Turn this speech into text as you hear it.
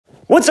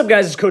What's up,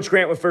 guys? It's Coach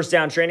Grant with First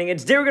Down Training, and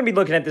today we're going to be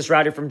looking at this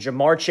route here from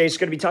Jamarr Chase. We're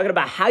going to be talking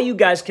about how you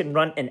guys can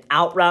run an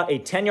out route, a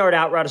 10-yard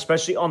out route,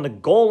 especially on the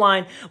goal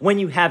line when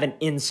you have an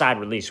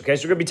inside release, okay?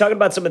 So we're going to be talking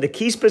about some of the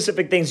key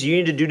specific things you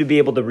need to do to be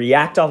able to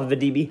react off of a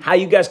DB, how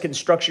you guys can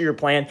structure your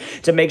plan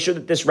to make sure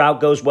that this route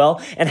goes well,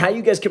 and how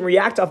you guys can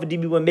react off a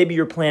DB when maybe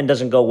your plan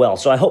doesn't go well.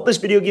 So I hope this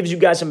video gives you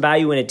guys some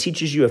value and it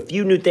teaches you a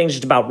few new things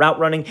just about route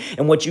running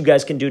and what you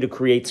guys can do to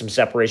create some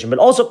separation. But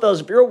also, fellas,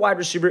 if you're a wide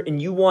receiver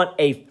and you want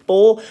a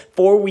full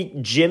 4-week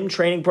gym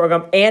training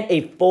program and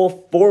a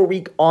full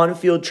 4-week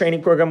on-field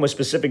training program with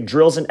specific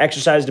drills and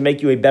exercises to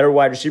make you a better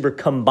wide receiver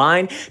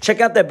combined,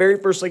 check out that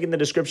very first link in the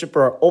description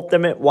for our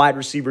ultimate wide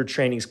receiver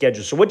training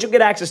schedule. So what you'll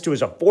get access to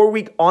is a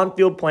 4-week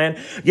on-field plan,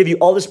 give you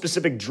all the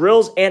specific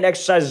drills and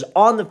exercises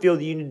on the field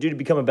that you need to do to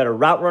become a better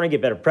route runner,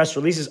 get better press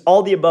releases,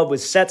 all the above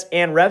with sets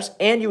and reps,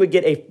 and you would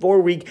get a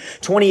 4-week,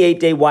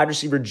 28-day wide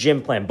receiver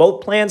gym plan.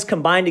 Both plans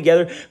combined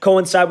together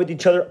coincide with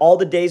each other. All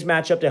the days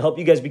match up to help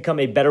you guys become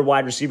a better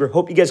wide receiver.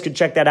 Hope you guys could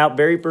check that out.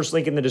 Very first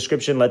link in the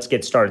description. Let's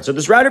get started. So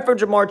this router from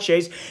Jamarr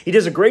Chase, he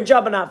does a great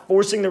job of not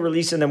forcing the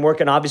release and then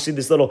working obviously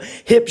this little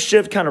hip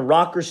shift kind of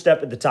rocker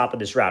step at the top of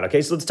this route.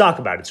 Okay, so let's talk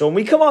about it. So when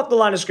we come off the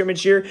line of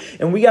scrimmage here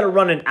and we got to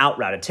run an out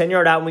route, a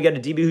 10-yard out, and we got a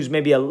DB who's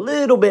maybe a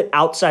little bit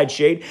outside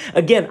shade.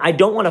 Again, I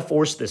don't want to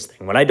force this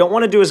thing. What I don't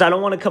want to do is I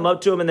don't want to come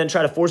up to him and then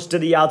try to force it to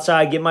the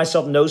outside, give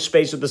myself no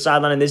space with the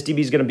sideline, and this DB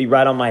is going to be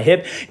right on my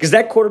hip because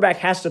that quarterback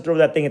has to throw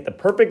that thing at the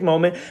perfect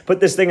moment, put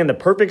this thing in the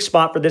perfect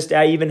spot for this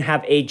to even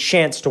have a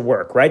chance to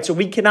work, right? So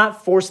we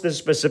cannot force this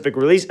specific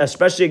release,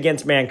 especially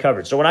against man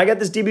coverage. So when I got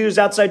this DB who's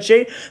outside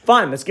shade,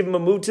 fine, let's give him a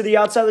move to the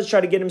outside. Let's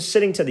try to get him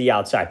sitting to the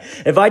outside.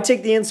 If I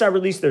take the inside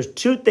release, there's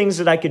two things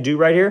that I could do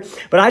right here,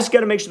 but I just got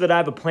to make sure that I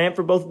have a plan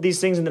for both of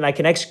these things and then I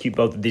can execute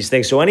both of these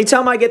things. So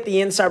anytime I get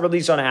the inside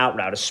release on an out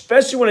route,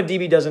 especially when a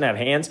DB doesn't have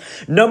hands,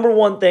 number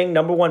one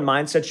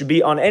mindset should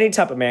be on any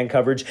type of man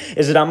coverage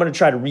is that I'm going to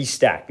try to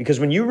restack, because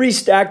when you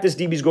restack, this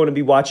DB is going to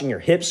be watching your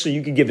hips, so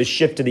you can give a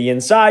shift to the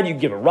inside, you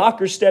can give a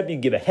rocker step, you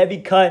can give a heavy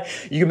cut,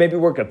 you can maybe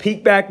work a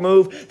peek back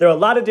move. There are a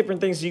lot of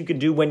different things that you can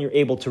do when you're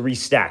able to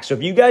restack. So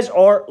if you guys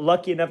are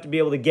lucky enough to be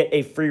able to get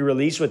a free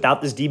release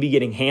without this DB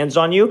getting hands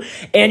on you,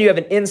 and you have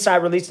an inside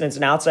release and it's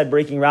an outside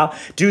breaking route,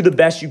 do the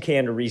best you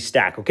can to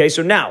restack, okay?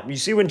 So now, you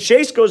see when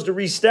Chase goes to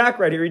restack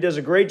right here, he does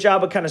a great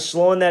job of kind of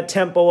slowing that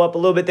tempo up a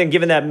little bit, then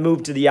giving that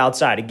move to the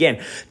outside.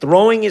 Again,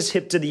 throwing his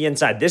hip to the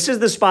inside. This is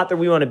the spot that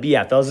we want to be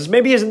at, fellas. This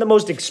maybe isn't the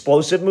most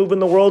explosive move in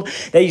the world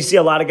that you see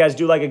a lot of guys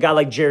do, like a guy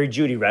like Jerry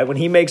Jeudy, right? When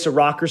he makes a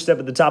rocker step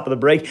at the top of the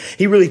break,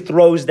 he really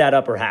throws that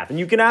upper half. And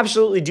you can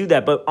absolutely do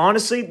that. But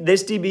honestly,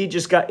 this DB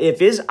just got, if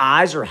his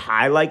eyes are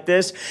high like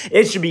this,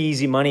 it should be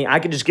easy money. I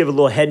could just give a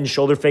little head and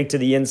shoulder fake to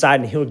the inside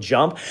and he'll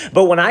jump.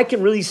 But when I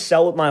can really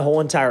sell with my whole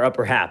entire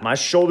upper half, my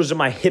shoulders and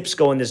my hips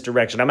go in this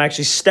direction, I'm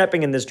actually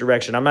stepping in this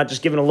direction, I'm not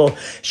just giving a little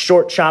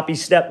short, choppy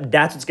step,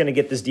 that's what's going to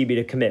get this DB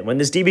to commit. When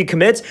this DB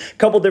commits, a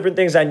couple different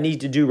things I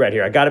need to do right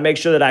here. I got to make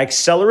sure that I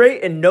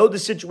accelerate and know the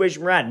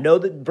situation we're at. Know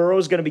that Burrow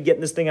is going to be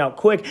getting this thing out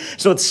quick.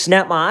 So let's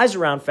snap my eyes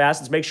around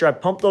fast. Let's make sure I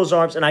pump those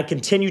arms and I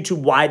continue to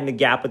widen the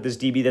gap with this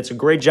DB. That's a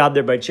great job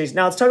there by Chase.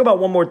 Now let's talk about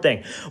one more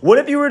thing. What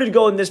if you were to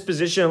go in this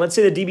position and let's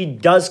say the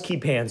DB does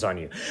keep hands on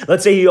you?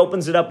 Let's say he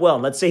opens it up well,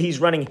 and let's say he's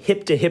running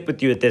hip to hip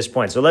with you at this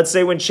point. So let's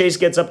say when Chase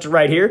gets up to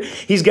right here,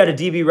 he's got a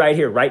DB right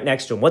here, right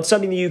next to him. What's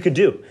something that you could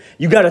do?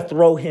 You got to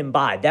throw him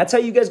by. That's how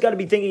you guys got to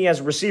be thinking as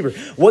a receiver.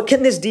 What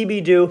can this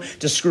DB do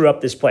to screw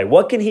up this play?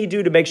 What can he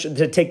do to make sure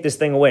to take this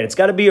thing away? And it's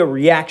got to be a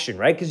reaction,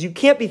 right? Because you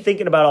can't be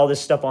thinking about all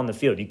this stuff on the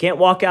field. You can't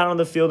walk out on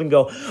the field and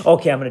go,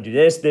 okay, I'm going to do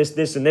this, this,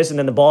 this, and this, and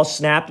then the ball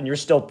snapped and you're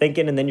still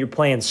thinking and then you're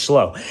playing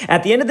slow.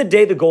 At the end of the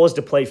day, the goal is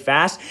to play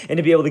fast and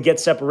to be able to get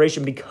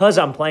separation because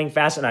I'm playing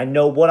fast and I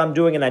know what I'm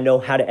doing and I know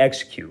how to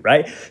execute,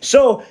 right?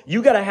 So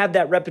you got to have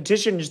that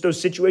repetition, just those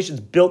situations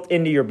built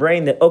into your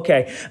brain that,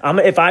 okay,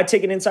 if I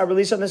take an inside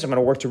release on this, I'm going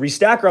to work to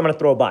restack or I'm going to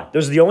throw a by.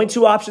 Those are the only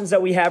two options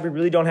that we have. We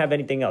really don't have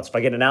anything else. If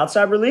I get an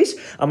outside release,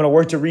 I'm going to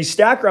work to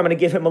restack or I'm going to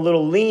give him a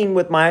little lean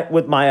with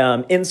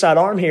my inside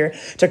arm here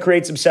to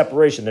create some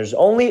separation. There's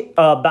only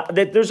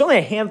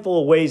a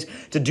handful of ways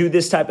to do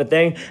this type of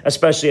thing,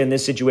 especially in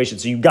this situation.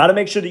 So you got to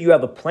make sure that you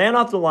have a plan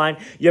off the line.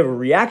 You have a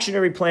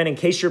reactionary plan in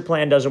case your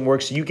plan doesn't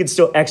work so you can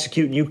still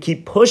execute and you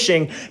keep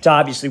pushing to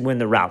obviously win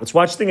the route. Let's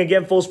watch the thing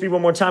again full speed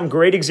one more time.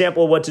 Great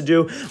example of what to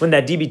do when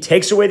that DB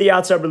takes away the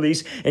outside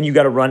release and you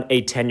got to run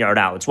a 10-yard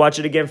out. Let's watch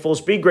it again full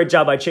speed. Great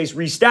job by Chase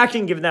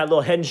restacking, giving that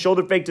little head and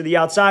shoulder fake to the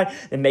outside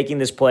and making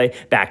this play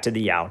back to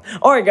the out.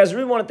 All right, guys, I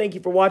really want to thank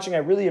you for watching. I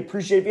really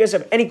appreciate it. If you guys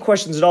have any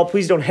questions at all,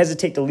 please don't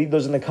hesitate to leave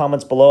those in the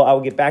comments below. I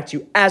will get back to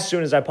you as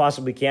soon as I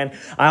possibly can.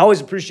 I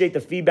always appreciate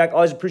the feedback.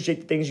 Always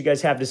appreciate the things you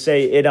guys have to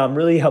say. It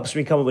really helps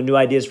me come up with new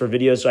ideas for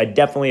videos, so I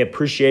definitely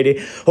appreciate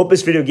it. Hope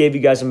this video gave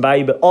you guys some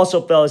value, but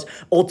also, fellas,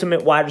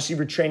 ultimate wide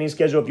receiver training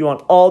schedule. If you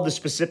want all the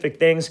specific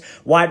things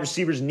wide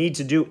receivers need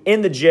to do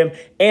in the gym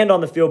and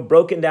on the field,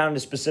 broken down into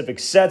specific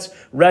sets,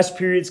 rest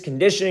periods,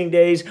 conditioning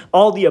days,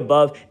 all the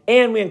above.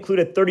 And we include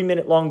a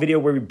 30-minute long video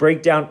where we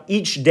break down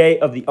each day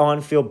of the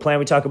on-field plan.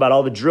 We talk about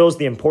all the drills,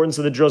 the importance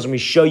of the drills, and we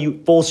show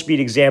you full speed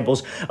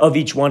examples of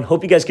each one.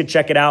 Hope you guys could check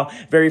check it out.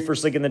 Very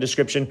first link in the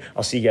description.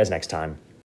 I'll see you guys next time.